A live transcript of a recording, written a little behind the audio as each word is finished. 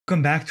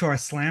Welcome back to our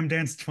Slam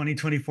Dance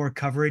 2024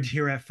 coverage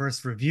here at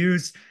First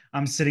Reviews.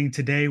 I'm sitting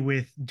today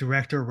with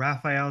director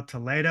Rafael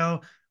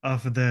Toledo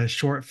of the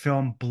short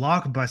film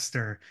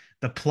Blockbuster.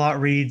 The plot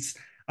reads,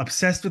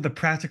 obsessed with the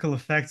practical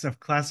effects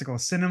of classical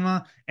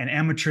cinema, an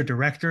amateur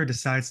director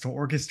decides to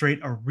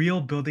orchestrate a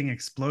real building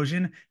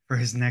explosion for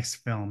his next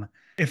film.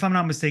 If I'm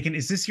not mistaken,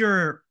 is this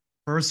your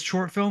first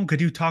short film? Could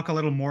you talk a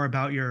little more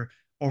about your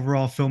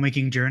overall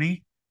filmmaking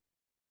journey?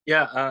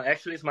 Yeah,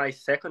 actually, it's my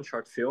second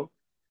short film.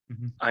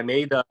 Mhm. I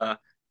made a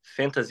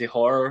fantasy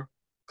horror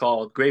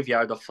called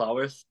Graveyard of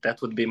Flowers.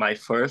 That would be my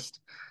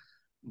first.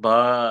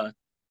 But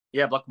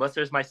yeah,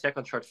 Blockbuster is my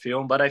second short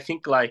film. But I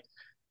think like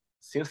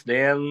since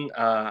then,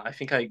 I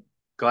think I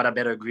got a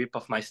better grip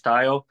of my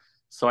style.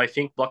 So I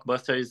think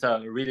Blockbuster is a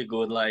really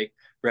good like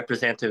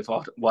representative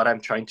of what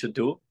I'm trying to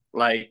do,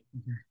 like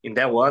Mhm. in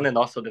that one and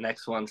also the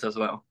next ones as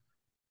well.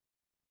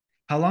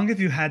 How long have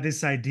you had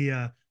this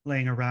idea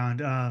laying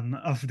around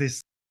of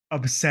this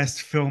obsessed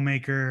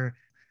filmmaker?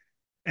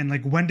 And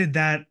like, when did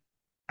that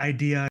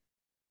idea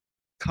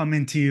come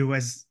into you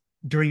as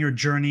during your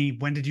journey?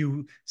 When did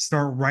you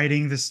start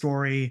writing the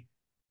story?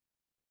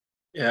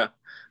 Yeah.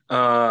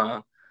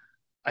 Uh,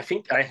 I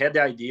think I had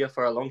the idea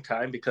for a long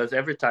time because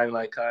every time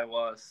like I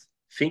was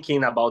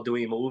thinking about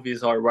doing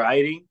movies or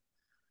writing,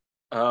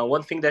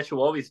 one thing that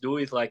you always do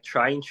is like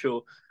trying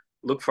to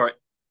look for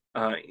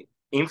uh,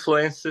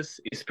 influences,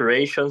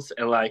 inspirations,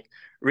 and like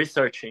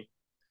researching.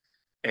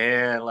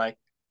 And like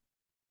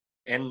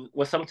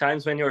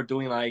sometimes when you're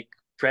doing like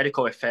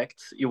practical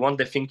effects, you want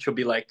the thing to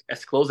be like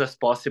as close as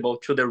possible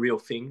to the real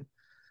thing.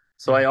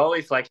 So Yeah, I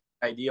always like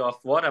the idea of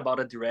what about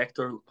a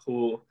director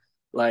who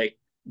like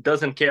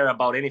doesn't care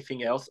about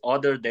anything else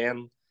other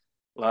than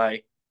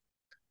like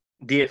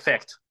the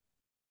effect.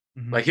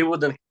 mhm. Like he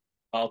wouldn't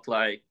care about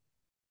like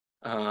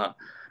uh,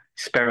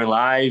 sparing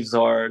lives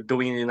or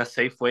doing it in a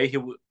safe way. He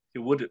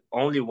would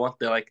only want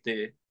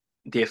the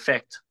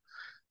effect.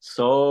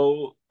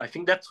 So I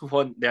think that's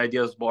when the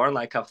idea was born,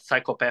 like a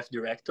psychopath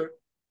director.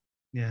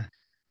 Yeah,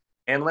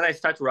 And when I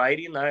start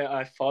writing,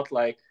 I thought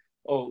like,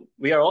 oh,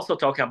 we are also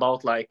talking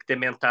about like the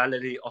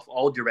mentality of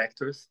all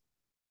directors,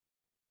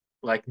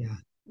 like yeah.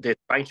 they're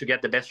trying to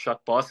get the best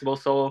shot possible.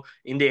 So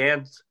in the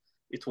end,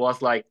 it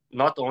was like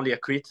not only a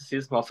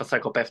criticism of a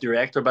psychopath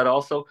director, but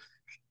also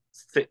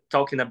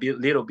talking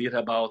little bit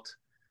about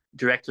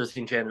directors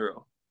in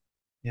general.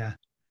 Yeah.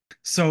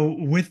 So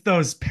with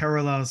those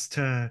parallels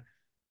to,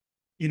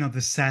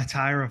 the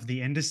satire of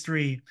the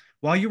industry,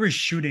 while you were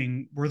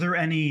shooting, were there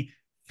any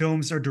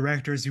films or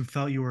directors you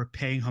felt you were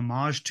paying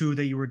homage to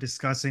that you were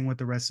discussing with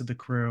the rest of the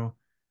crew?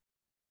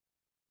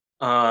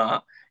 Uh,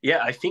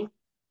 yeah, I think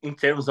in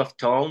terms of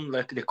tone,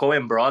 like the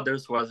Coen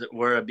brothers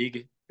were a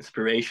big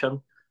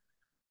inspiration.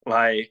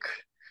 Like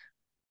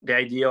the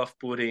idea of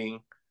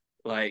putting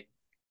like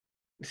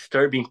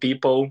disturbing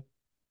people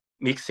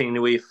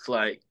mixing with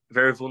like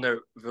very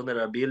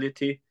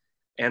vulnerability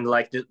and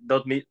like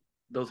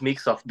those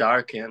mix of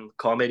dark and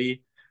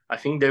comedy. I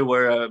think they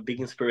were a big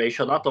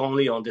inspiration not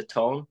only on the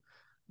tone,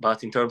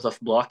 but in terms of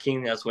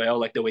blocking as well,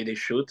 like the way they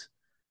shoot.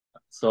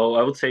 So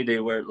I would say they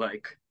were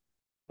like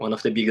one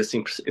of the biggest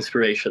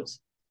inspirations.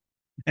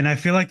 And I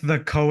feel like the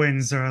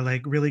Coens are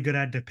like really good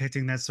at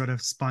depicting that sort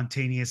of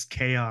spontaneous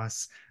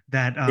chaos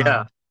that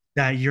Yeah.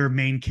 that your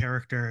main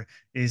character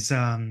is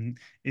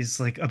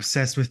like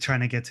obsessed with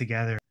trying to get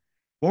together.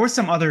 What were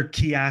some other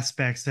key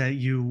aspects that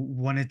you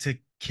wanted to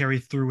carry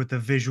through with the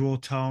visual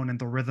tone and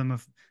the rhythm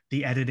of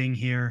the editing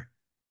here?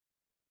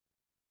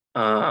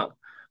 Uh,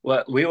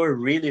 well, we were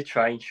really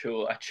trying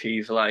to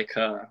achieve like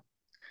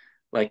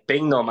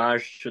paying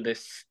homage to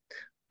this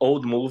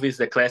old movies,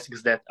 the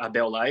classics that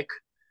Abel like,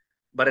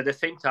 but at the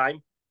same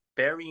time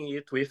pairing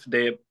it with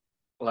the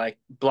like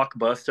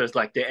blockbusters,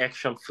 like the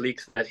action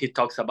flicks that he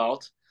talks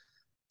about.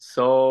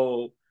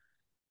 So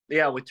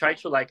yeah, we try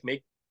to like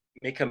make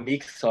a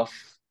mix of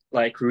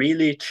like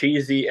really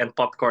cheesy and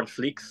popcorn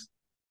flicks,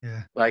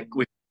 Yeah. like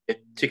with the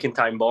Chicken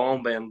Time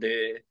Bomb and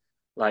the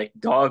like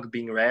dog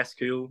being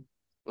rescued,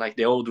 like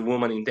the old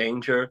woman in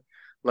danger,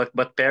 like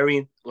but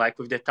pairing like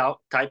with the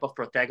type of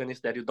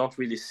protagonist that you don't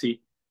really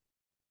see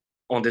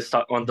on this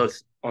type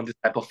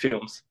of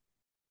films.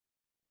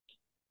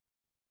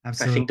 I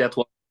Absolutely. think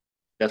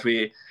that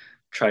we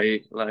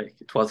try like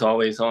it was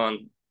always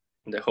on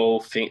the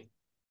whole thing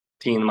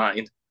in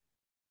mind.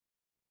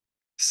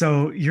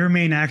 So your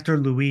main actor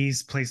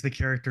Louise plays the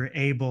character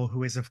Abel,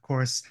 who is of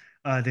course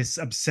this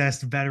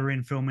obsessed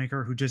veteran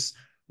filmmaker who just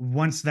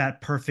wants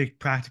that perfect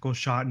practical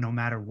shot no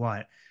matter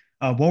what.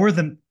 What were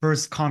the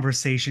first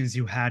conversations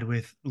you had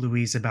with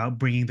Louise about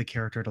bringing the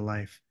character to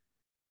life?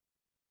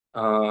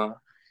 Uh,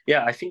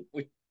 yeah, I think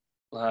we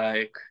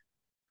like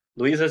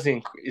Luisa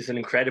is an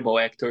incredible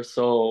actor,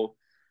 so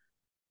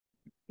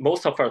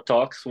most of our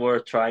talks were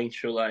trying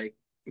to like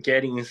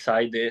getting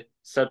inside the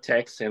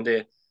subtext and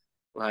the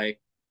like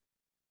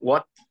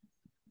what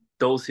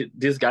those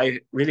this guy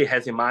really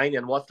has in mind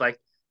and what's like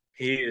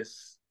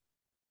his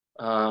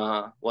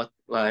what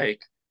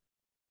like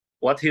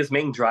what his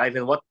main drive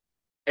and what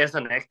as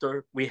an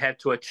actor we had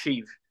to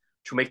achieve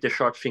to make the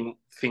short thing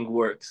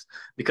works,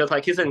 because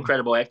like he's an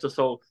incredible actor.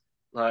 So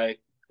like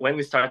when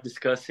we start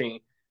discussing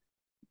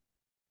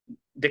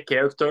the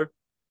character,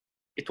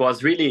 it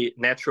was really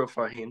natural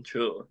for him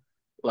to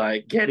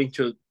like get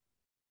into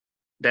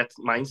that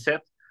mindset.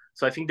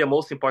 So I think the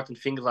most important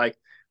thing like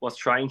was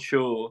trying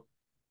to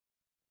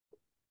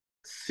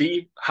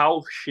see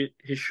how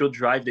he should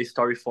drive the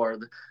story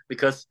forward,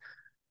 because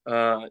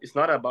it's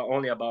not about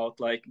only about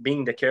like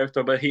being the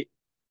character, but he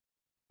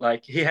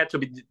had to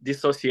be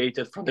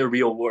dissociated from the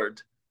real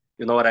world.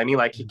 You know what I mean?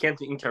 Like he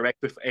can't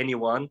interact with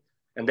anyone,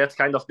 and that's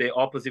kind of the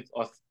opposite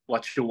of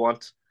what you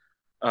want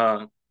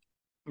uh,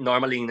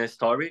 normally in a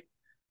story,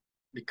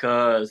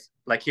 because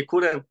like he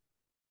couldn't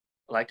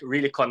like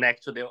really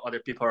connect to the other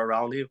people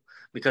around him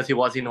because he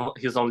was in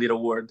his own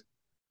little world.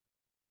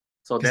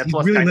 So Because that he's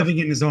was really kind of living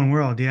in his own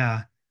world.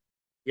 Yeah.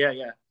 yeah,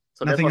 yeah.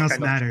 So that Nothing was else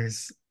kind of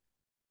matters.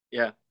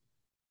 yeah.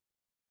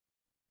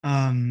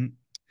 Um,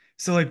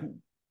 so like,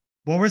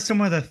 what were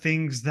some of the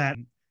things that,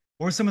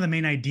 what were some of the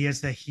main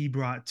ideas that he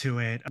brought to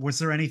it? Was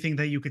there anything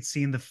that you could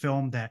see in the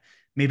film that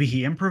maybe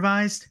he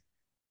improvised?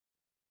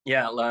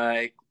 Yeah,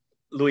 like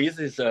Luis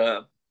is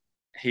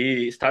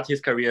he started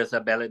his career as a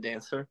ballet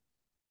dancer,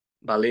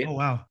 ballet. Oh,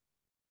 wow.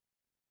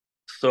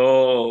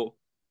 So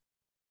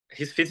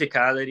his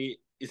physicality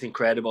is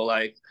incredible.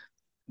 Like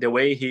the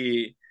way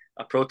he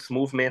approaches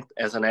movement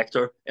as an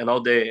actor, and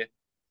all the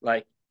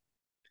like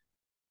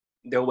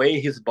the way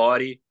his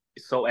body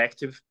is so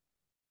active,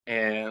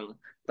 and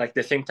like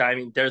the same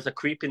time there's a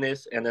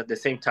creepiness, and at the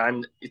same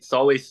time it's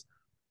always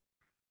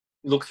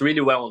looks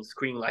really well on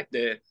screen, like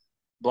the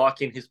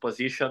blocking his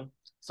position.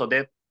 So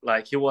that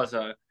like he was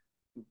a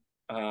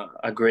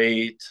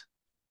great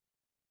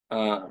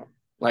uh,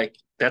 like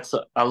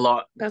a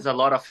lot. There's a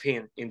lot of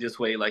him in this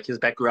way, like his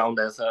background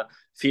as a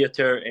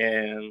theater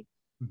and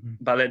Mhm.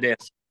 ballet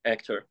dance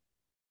actor.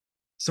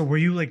 So were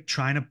you like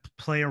trying to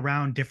play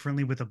around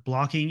differently with the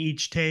blocking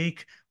each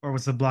take, or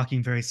was the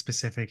blocking very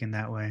specific in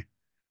that way,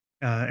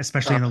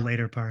 especially Uh, in the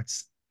later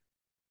parts?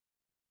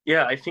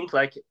 yeah, I think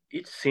like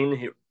each scene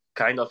he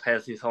kind of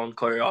has his own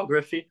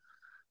choreography.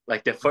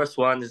 Like the first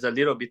one is a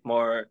little bit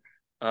more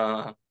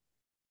uh,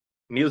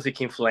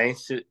 music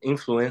influenced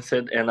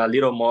and a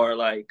little more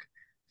like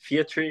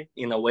theatre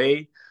in a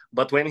way.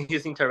 But when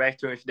he's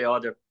interacting with the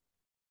other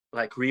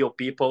like real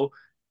people,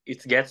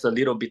 it gets a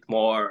little bit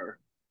more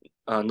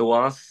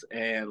nuance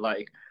and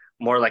like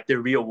more like the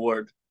real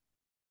world,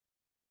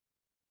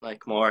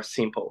 like more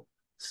simple.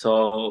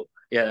 So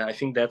yeah, I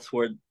think that's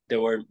where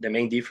there were the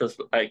main difference,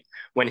 like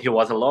when he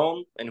was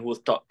alone and he was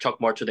talk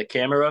more to the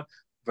camera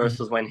Mhm.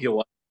 versus when he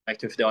was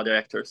acting with the other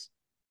actors.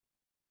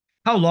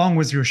 How long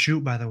was your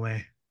shoot, by the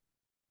way?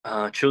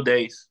 2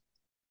 days,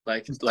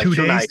 like Two two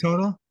days nights.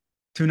 total?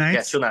 Two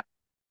Yeah, nights? 2 nights.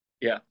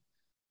 Yeah,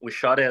 we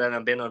shot it at an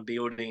abandoned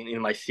building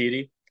in my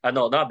city.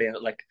 No, not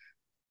abandoned. Like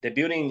the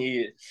building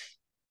is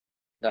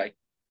like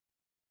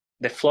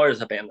the floor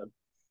is abandoned,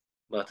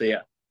 but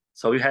yeah.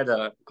 So we had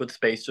a good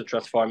space to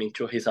transform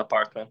into his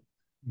apartment.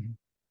 Mhm.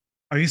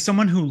 Are you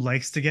someone who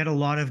likes to get a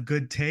lot of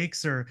good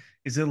takes, or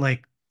is it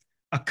like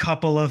a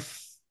couple of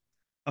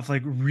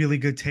like really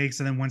good takes,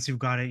 and then once you've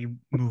got it, you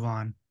move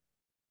on?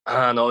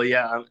 No,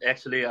 yeah.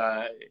 Actually,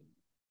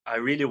 I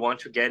really want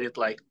to get it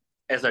like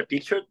as I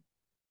pictured.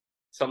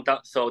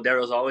 Sometimes, so there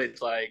was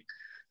always like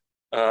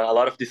a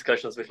lot of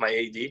discussions with my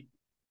AD,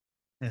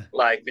 Yeah.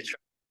 like which,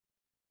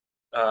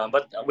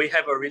 but we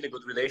have a really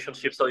good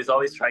relationship. So he's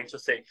always trying to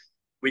say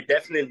we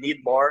definitely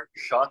need more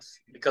shots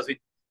because we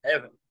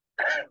haven't.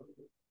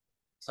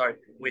 Sorry,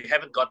 we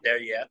haven't got there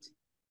yet.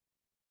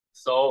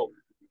 So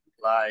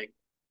like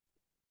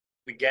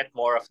we get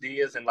more of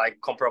these and like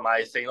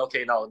compromise, saying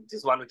okay, now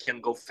this one we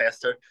can go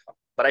faster.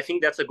 But I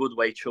think that's a good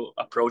way to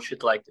approach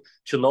it, like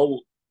to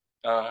know.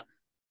 Uh,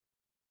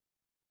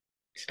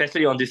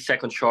 Especially on this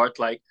second short,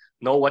 like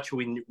know what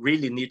we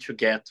really need to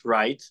get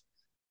right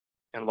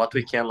and what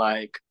we can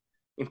like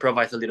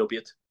improvise a little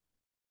bit.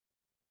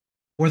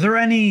 Were there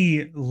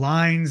any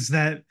lines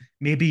that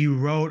maybe you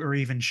wrote or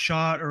even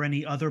shot, or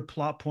any other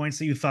plot points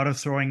that you thought of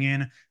throwing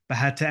in but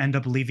had to end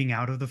up leaving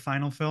out of the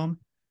final film?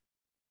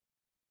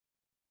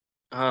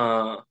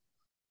 Uh,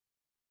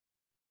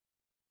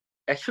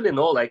 Actually,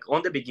 no. Like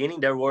on the beginning,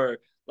 there were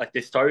like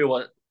the story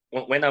was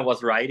when I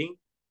was writing,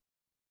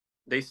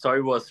 the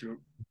story was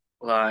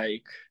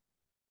like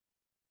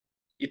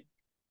it.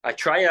 I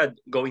tried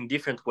going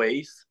different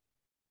ways,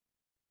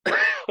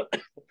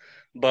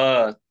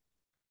 but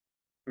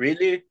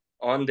really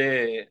on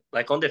the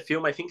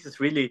film, I think it's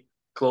really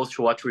close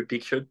to what we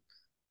pictured.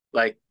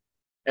 Like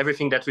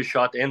everything that we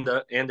shot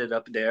ended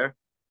up there,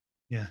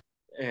 Yeah.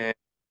 and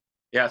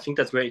yeah, I think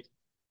that's great.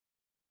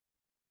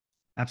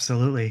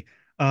 Absolutely.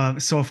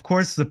 So of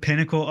course, the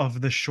pinnacle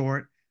of the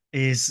short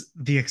is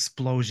the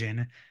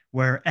explosion,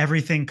 where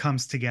everything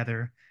comes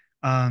together.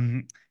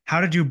 How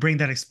did you bring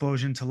that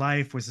explosion to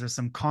life? Was there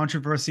some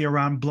controversy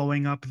around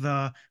blowing up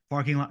the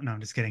parking lot? No,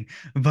 I'm just kidding.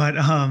 But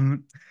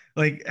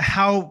like,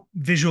 how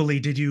visually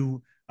did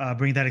you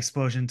bring that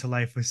explosion to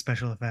life with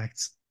special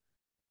effects?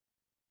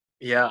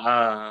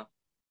 Yeah,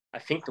 I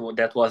think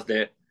that was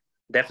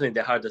definitely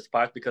the hardest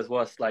part because it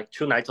was like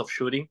 2 nights of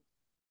shooting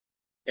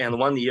and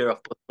 1 year of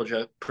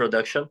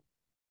production.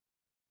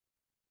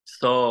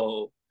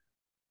 So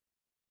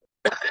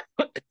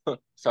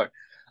sorry.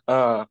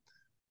 Uh,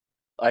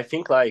 I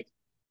think like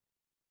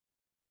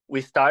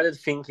we started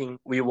thinking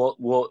we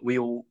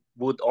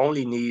would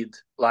only need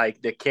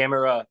like the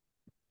camera,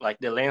 like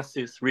the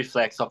lenses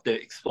reflex of the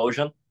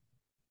explosion.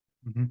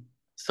 Mhm.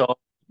 So,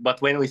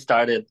 but when we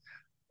started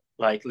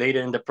like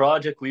later in the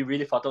project, we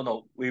really thought, oh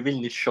no, we really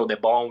need to show the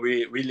bomb.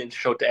 We really need to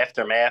show the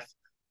aftermath,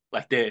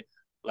 like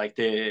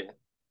the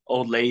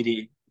old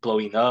lady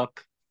blowing up,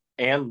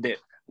 and the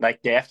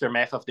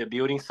aftermath of the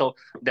building. So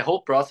the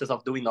whole process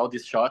of doing all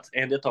these shots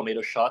and the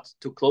tomato shots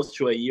took close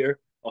to a year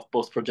of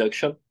post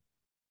production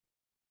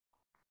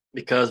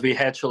because we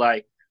had to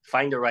like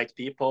find the right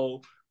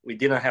people. We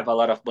didn't have a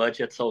lot of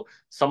budget, so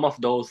some of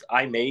those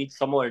I made.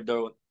 Some were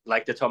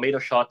like the tomato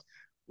shot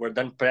were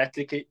done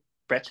practically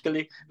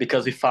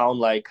because we found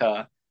like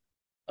a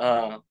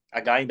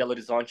guy in Belo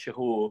Horizonte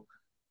who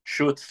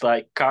shoots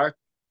like car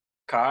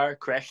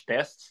crash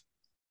tests.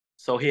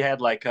 So he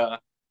had like a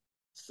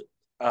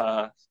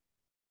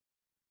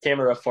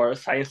camera for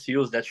science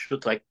use that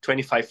shoot like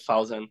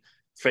 25,000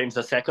 frames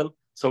a second.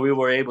 So we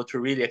were able to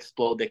really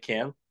explode the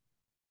can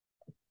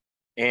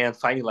and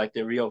finding like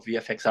the real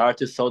VFX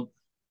artist. So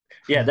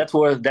yeah, Yeah, of that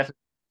was definitely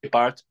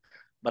part.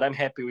 But I'm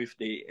happy with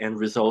the end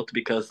result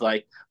because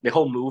like the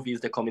whole movie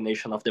is the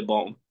combination of the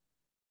bomb.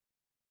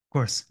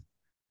 course.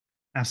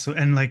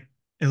 Absolutely. And like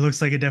it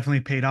looks like it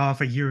definitely paid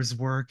off a year's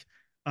work.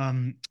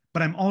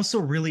 But I'm also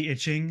really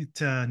itching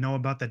to know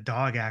about the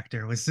dog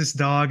actor. Was this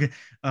dog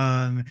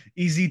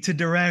easy to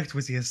direct?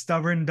 Was he a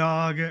stubborn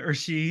dog or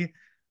she?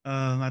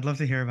 I'd love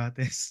to hear about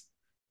this.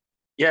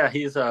 Yeah,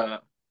 he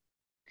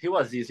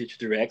was easy to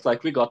direct.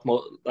 Like we got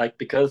more like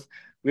because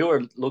we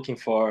were looking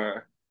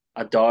for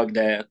a dog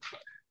that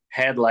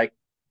had like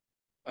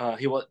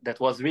he was that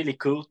was really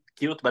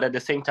cute, but at the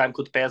same time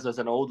could pass as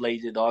an old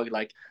lady dog,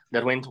 like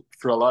that went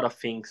through a lot of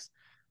things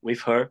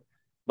with her.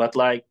 But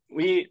like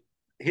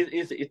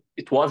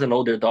it was an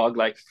older dog,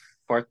 like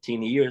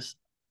 14 years.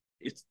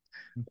 It's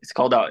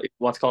it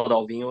was called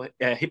Alvinho.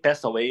 He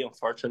passed away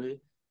unfortunately,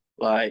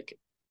 like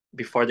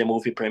before the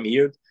movie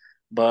premiered,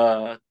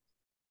 but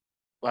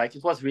like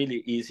it was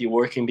really easy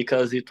working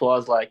because it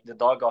was like the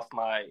dog of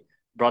my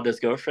brother's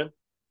girlfriend.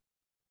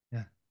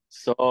 Yeah,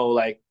 So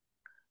like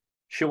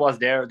she was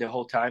there the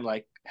whole time,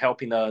 like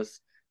helping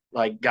us,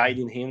 like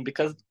guiding him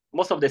because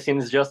most of the scene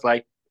is just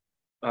like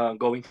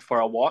going for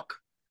a walk,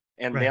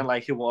 and right. then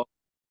like he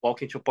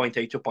walking to point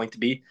A to point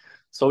B.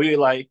 So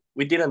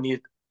we didn't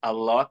need a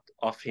lot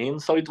of him,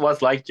 so it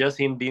was like just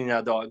him being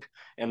a dog,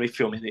 and we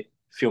filming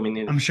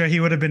it. I'm sure he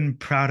would have been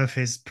proud of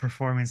his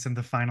performance in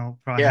the final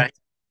Yeah, product.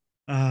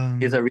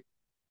 he's Um,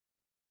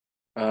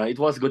 it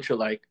was good to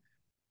like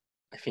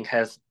I think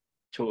has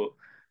to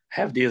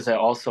have this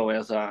also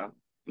as a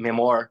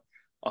memoir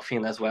of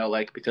him as well,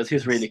 like because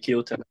he's yes, really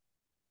cute and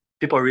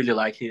people really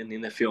like him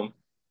in the film.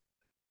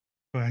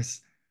 of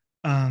course.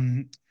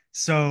 Um,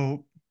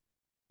 so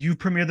you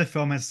premiered the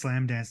film at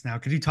Slam Dance now.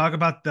 Could you talk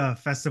about the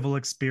festival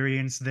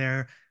experience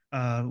there?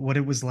 What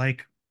it was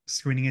like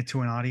screening it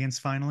to an audience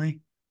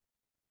finally?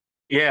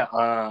 Yeah,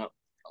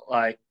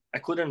 like I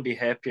couldn't be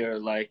happier.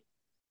 Like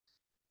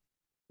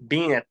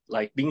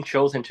being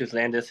chosen to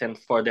Islanders and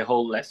for the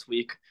whole last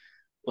week.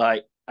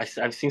 Like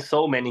I've seen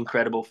so many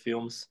incredible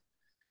films.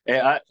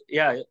 Yeah,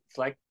 it's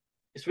like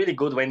it's really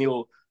good when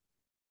you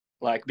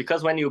like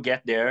because when you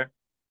get there,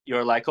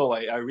 you're like, oh,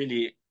 I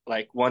really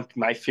like want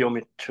my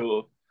film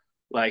to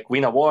like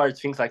win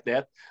awards, things like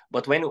that.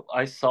 But when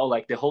I saw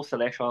like the whole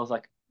selection, I was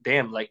like,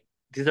 damn, like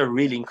these are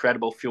really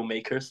incredible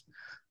filmmakers.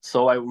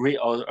 So I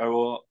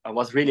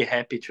was really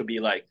happy to be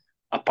like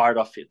a part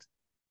of it.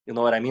 You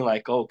know what I mean?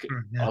 Like okay,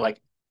 Sure, or yeah, like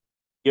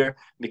here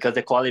because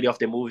the quality of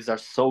the movies are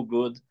so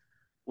good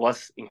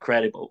was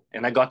incredible,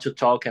 and I got to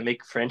talk and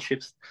make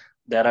friendships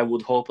that I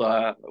would hope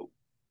are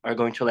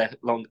going to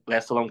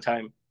last a long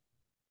time.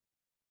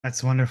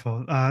 that's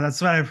wonderful.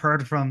 That's what I've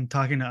heard from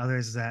talking to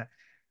others that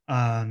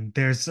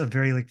there's a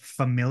very like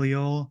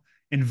familial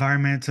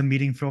environment to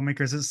meeting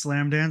filmmakers at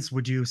Slam Dance.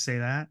 Would you say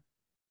that?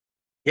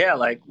 Yeah,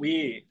 like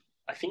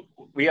I think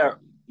we are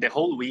the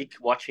whole week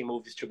watching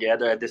movies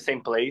together at the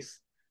same place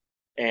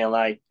and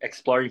like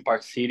exploring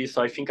Park City.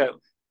 So I think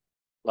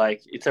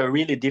like it's a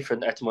really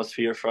different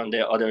atmosphere from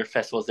the other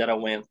festivals that I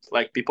went.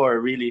 Like people are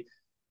really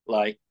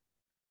like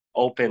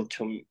open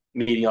to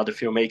meeting other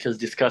filmmakers,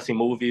 discussing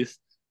movies.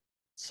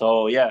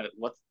 So yeah,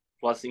 what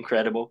was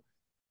incredible.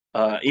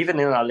 Even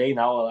in LA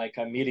now, like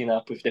I'm meeting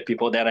up with the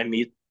people that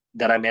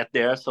I met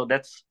there. So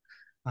that's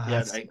yeah,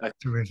 That's I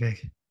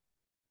terrific.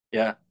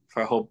 yeah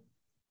for hope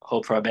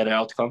for a better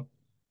outcome.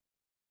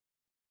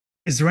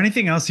 Is there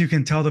anything else you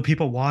can tell the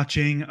people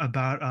watching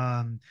about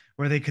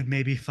where they could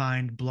maybe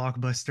find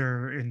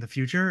Blockbuster in the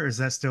future, or is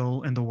that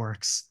still in the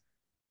works?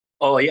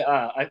 Oh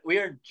yeah, we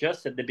are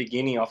just at the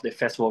beginning of the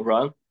festival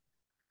run,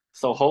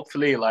 so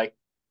hopefully like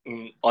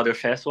in other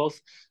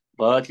festivals.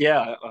 But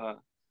yeah,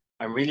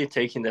 I'm really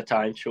taking the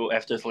time to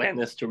after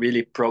Atlantis to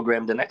really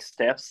program the next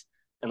steps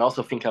and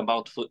also think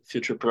about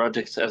future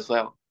projects as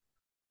well.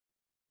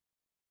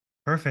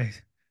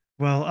 Perfect.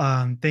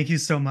 Well, thank you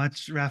so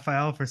much,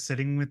 Raphael, for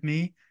sitting with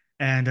me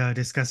and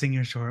discussing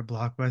your short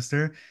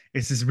Blockbuster.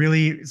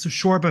 It's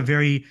short but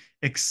very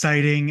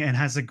exciting and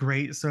has a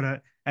great sort of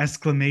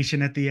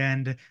exclamation at the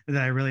end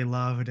that I really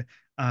loved.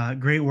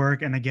 Great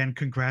work, and again,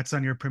 congrats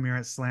on your premiere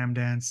at Slam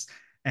Dance.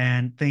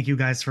 And thank you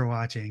guys for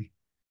watching.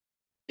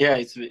 Yeah,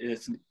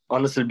 it's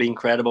honestly been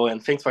incredible,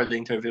 and thanks for the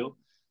interview. Of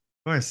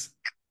course.